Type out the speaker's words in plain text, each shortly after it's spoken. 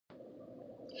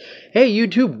Hey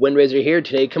YouTube, Windraiser here,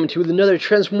 today coming to you with another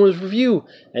Transformers review,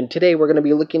 and today we're going to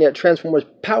be looking at Transformers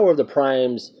Power of the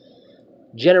Primes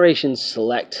Generation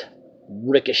Select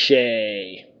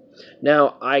Ricochet.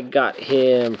 Now, I got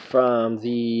him from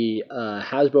the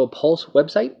Hasbro Pulse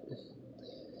website,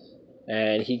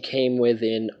 and he came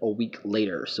within a week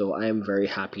later, so I am very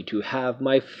happy to have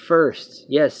my first,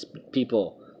 yes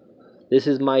people, this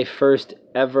is my first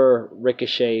ever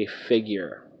Ricochet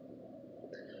figure.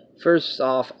 First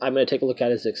off, I'm going to take a look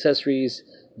at his accessories,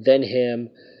 then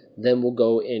him, then we'll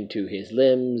go into his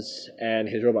limbs and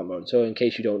his robot mode. So in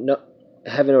case you don't know,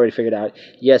 haven't already figured out,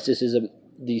 yes, this is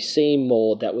the same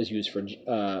mold that was used for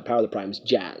Power of the Primes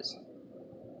Jazz.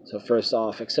 So first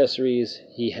off, accessories,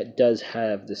 he does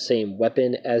have the same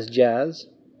weapon as Jazz.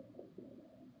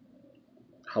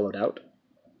 Hollowed out.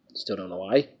 Still don't know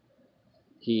why.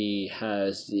 He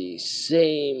has the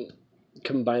same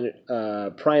combined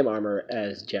prime armor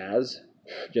as Jazz,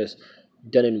 just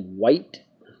done in white,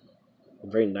 a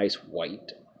very nice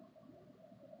white,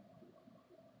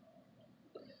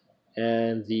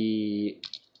 and the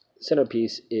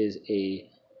centerpiece is a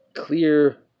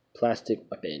clear plastic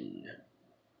weapon.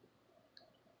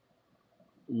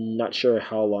 Not sure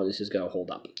how long this is going to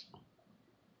hold up.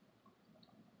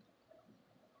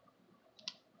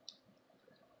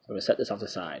 I'm going to set this off the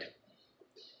side.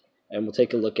 And we'll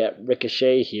take a look at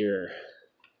Ricochet here.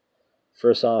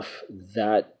 First off,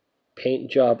 that paint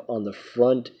job on the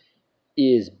front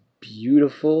is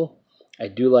beautiful. I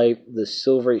do like the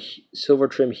silver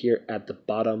trim here at the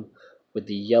bottom with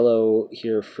the yellow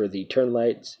here for the turn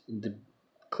lights, the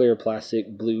clear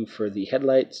plastic blue for the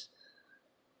headlights.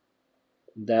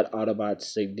 That Autobot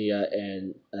insignia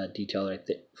and detail right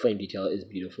there, flame detail is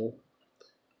beautiful.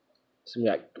 So we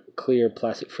got clear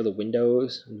plastic for the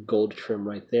windows, gold trim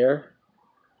right there.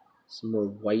 Some more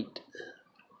white.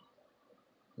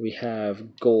 We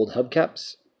have gold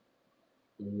hubcaps.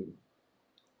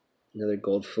 Another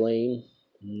gold flame,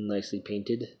 nicely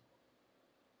painted.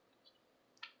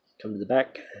 Come to the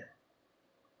back.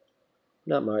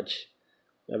 Not much.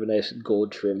 I have a nice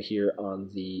gold trim here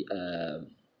on the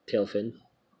tail fin.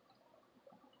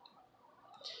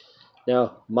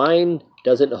 Now, mine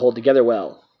doesn't hold together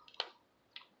well.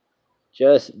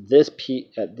 Just this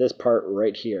this part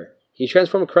right here. He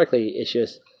transformed correctly, it's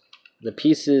just the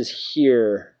pieces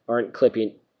here aren't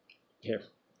clipping here.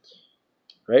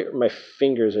 Right where my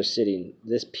fingers are sitting,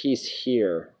 this piece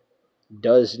here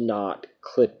does not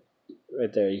clip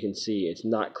right there. You can see it's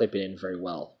not clipping in very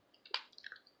well.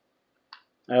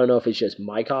 I don't know if it's just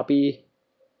my copy,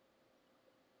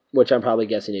 which I'm probably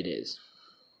guessing it is.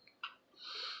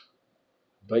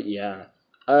 But yeah.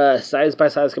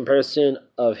 Size-by-size comparison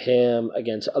of him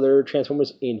against other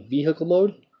Transformers in vehicle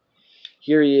mode.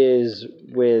 Here he is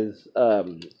with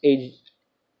age.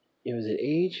 Was it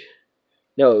age?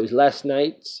 No, it was last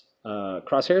night's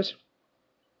crosshairs.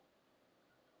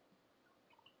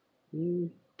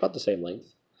 About the same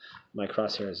length. My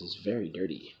crosshairs is very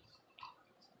dirty.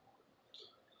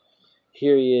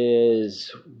 Here he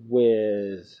is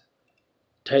with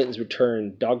Titan's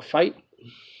Return Dogfight.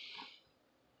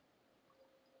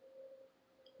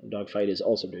 Dogfight is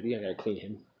also dirty. I gotta clean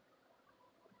him.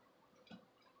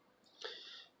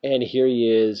 And here he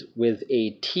is with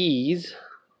a tease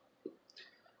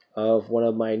of one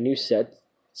of my new sets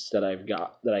that I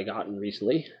gotten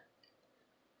recently.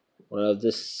 One of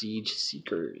the Siege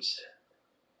Seekers.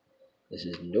 This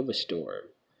is Nova Storm.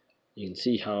 You can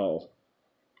see how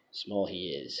small he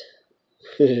is.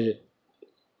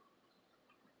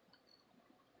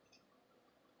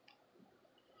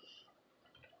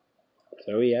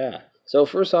 So yeah. So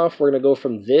first off, we're going to go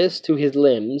from this to his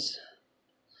limbs.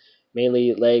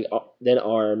 Mainly leg, then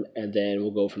arm, and then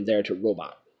we'll go from there to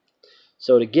robot.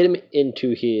 So to get him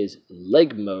into his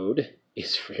leg mode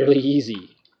is fairly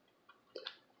easy.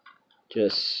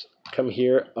 Just come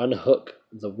here, unhook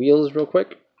the wheels real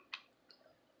quick.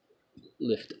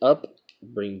 Lift up,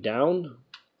 bring down.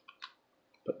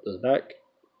 Put those back.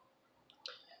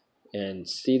 And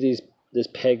see this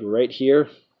peg right here?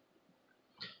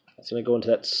 It's going to go into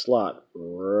that slot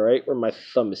right where my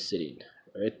thumb is sitting.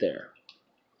 Right there.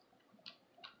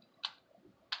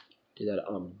 Do that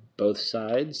on both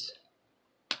sides.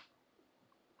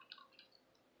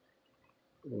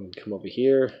 And come over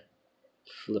here.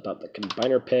 Flip out the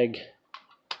combiner peg.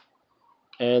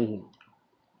 And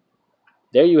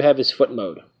there you have his foot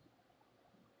mode.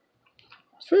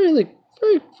 It's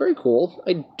very cool.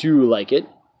 I do like it.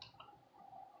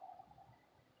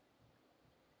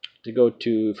 To go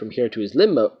to from here to his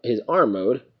limb mode, his arm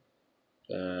mode,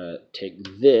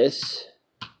 take this.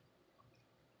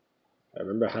 I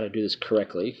remember how to do this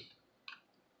correctly.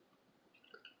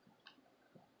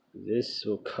 This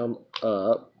will come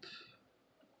up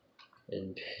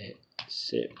and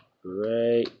sit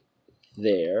right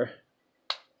there.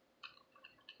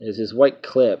 There's this white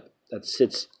clip that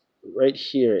sits right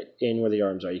here in where the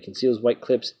arms are. You can see those white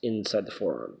clips inside the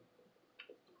forearm.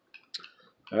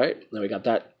 Alright, now we got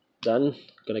that done.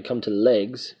 Gonna come to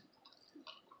legs.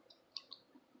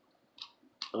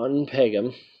 Unpeg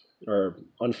them, or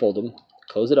unfold them,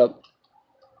 close it up,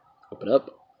 open up,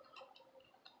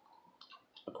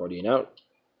 accordion out,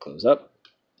 close up,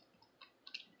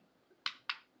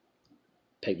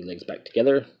 peg the legs back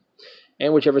together,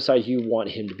 and whichever side you want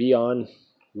him to be on,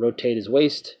 rotate his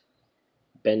waist,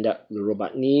 bend up the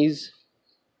robot knees,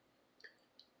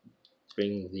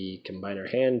 bring the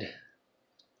combiner hand,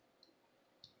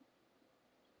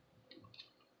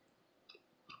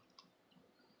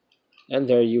 and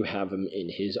there you have him in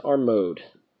his arm mode.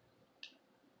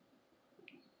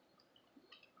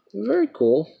 Very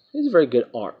cool. He's a very good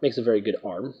arm. Makes a very good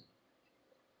arm.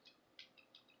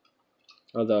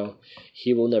 Although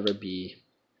he will never be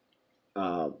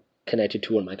connected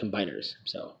to one of my combiners.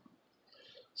 So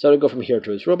to go from here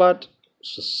to his robot,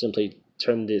 just simply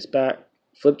turn this back,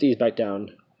 flip these back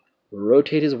down,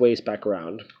 rotate his waist back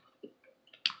around,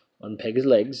 unpeg his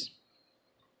legs,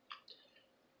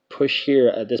 push here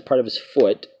at this part of his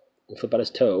foot, and flip out his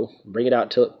toe, bring it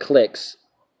out till it clicks.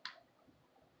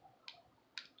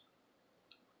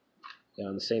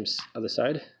 On the same other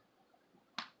side.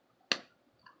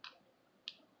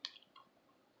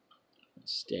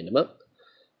 Stand him up,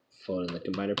 fold in the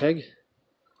combiner peg,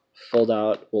 fold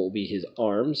out what will be his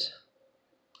arms,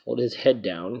 fold his head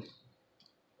down,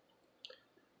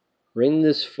 bring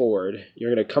this forward.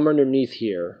 You're going to come underneath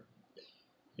here.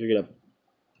 You're going to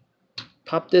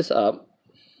pop this up,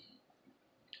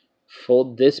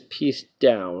 fold this piece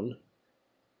down,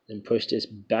 and push this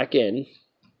back in.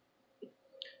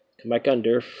 Come back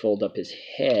under, fold up his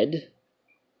head.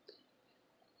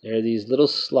 There are these little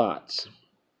slots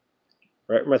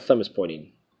right where my thumb is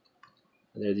pointing.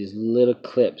 And there are these little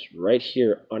clips right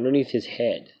here underneath his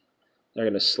head. They're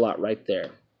going to slot right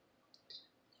there.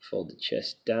 Fold the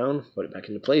chest down, put it back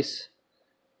into place,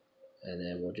 and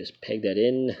then we'll just peg that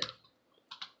in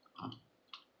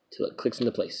till it clicks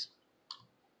into place.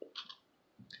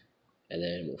 And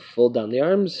then we'll fold down the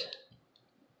arms.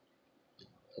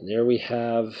 And there we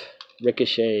have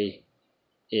Ricochet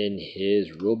in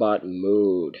his robot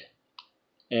mode.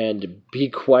 And to be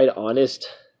quite honest,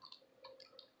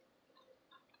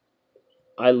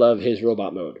 I love his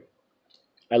robot mode.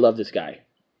 I love this guy.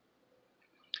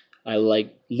 I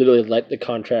literally like the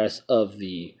contrast of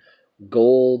the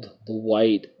gold, the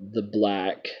white, the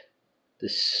black, the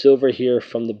silver here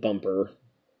from the bumper,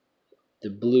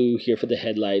 the blue here for the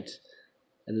headlights,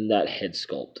 and then that head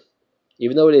sculpt.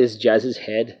 Even though it is Jazz's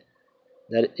head,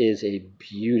 that is a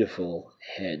beautiful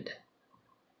head.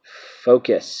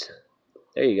 Focus.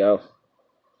 There you go.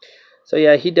 So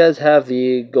yeah, he does have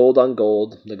the gold on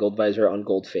gold, the gold visor on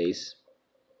gold face.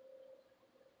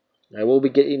 I will be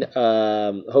getting,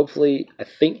 hopefully, I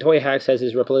think Toy Hacks has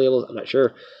his replica labels. I'm not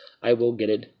sure. I will get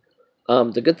it.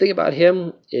 The good thing about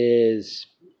him is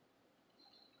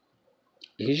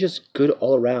he's just good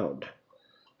all around.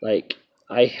 Like,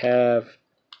 I have...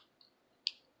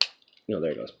 No,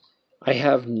 there it goes. I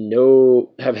have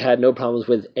had no problems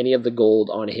with any of the gold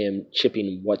on him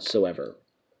chipping whatsoever.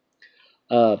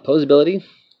 Posability.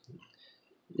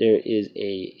 There is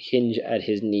a hinge at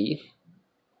his knee.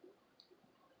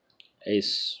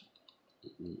 That's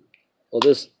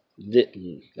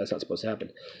not supposed to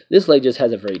happen. This leg just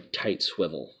has a very tight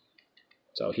swivel,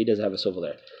 so he does have a swivel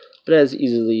there, but it has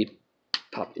easily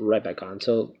popped right back on.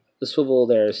 So the swivel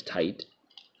there is tight.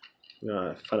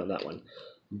 Fun on that one.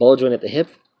 Ball joint at the hip.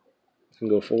 Can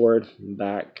go forward,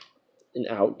 back, and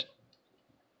out.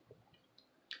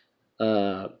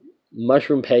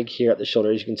 Mushroom peg here at the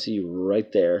shoulder, as you can see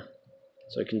right there.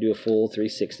 So I can do a full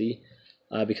 360.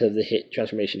 Because of the hit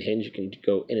transformation hinge, you can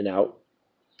go in and out.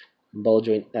 Ball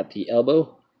joint at the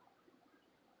elbow.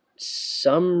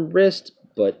 Some wrist,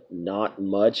 but not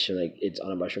much. Like, it's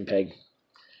on a mushroom peg.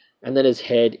 And then his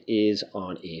head is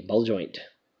on a ball joint.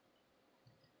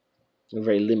 A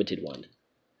very limited one.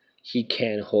 He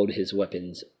can hold his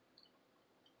weapons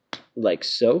like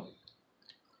so.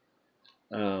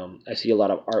 I see a lot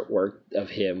of artwork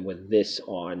of him with this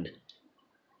on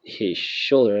his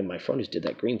shoulder, and my phone just did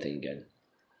that green thing again.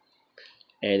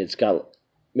 And it's got,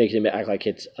 making him act like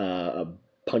it's a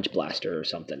punch blaster or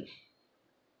something.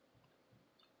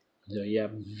 So yeah,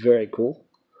 very cool.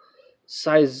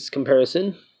 Size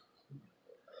comparison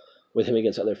with him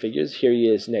against other figures. Here he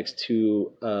is next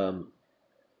to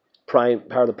Power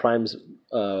of the Prime's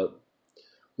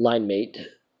line mate,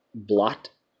 Blot.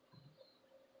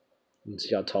 And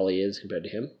see how tall he is compared to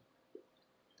him.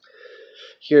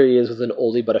 Here he is with an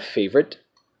oldie but a favorite.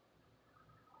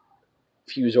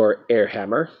 Fusor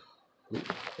Airhammer.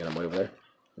 Get him way over there.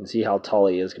 And see how tall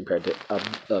he is compared to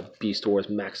a Beast Wars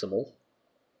Maximal.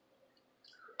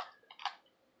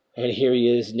 And here he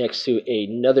is next to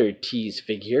another tease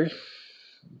figure.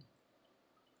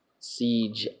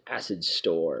 Siege Acid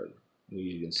Storm.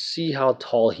 You can see how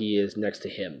tall he is next to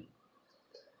him.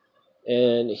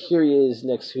 And here he is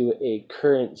next to a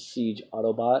current Siege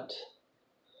Autobot.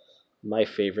 My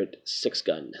favorite,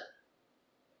 6-gun.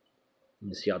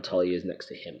 You see how tall he is next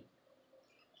to him.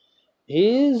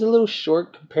 He is a little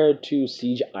short compared to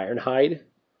Siege Ironhide.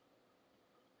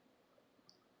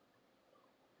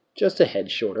 Just a head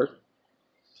shorter.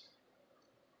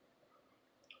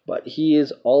 But he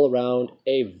is all around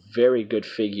a very good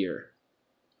figure.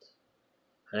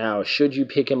 Now, should you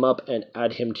pick him up and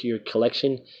add him to your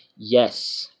collection?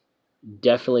 Yes,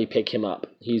 definitely pick him up.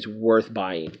 He's worth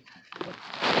buying.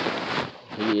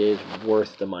 He is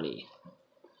worth the money.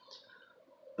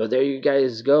 But there you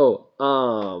guys go.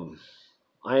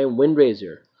 I am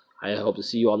Windraiser. I hope to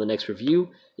see you on the next review.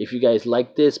 If you guys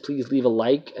like this, please leave a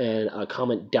like and a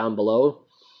comment down below.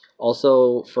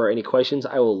 Also, for any questions,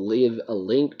 I will leave a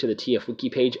link to the TF Wiki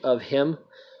page of him,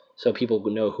 so people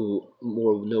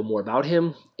will know more about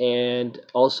him. And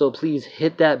also, please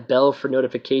hit that bell for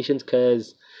notifications,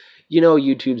 because you know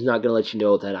YouTube's not going to let you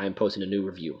know that I'm posting a new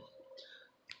review.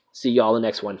 See y'all in the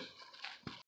next one.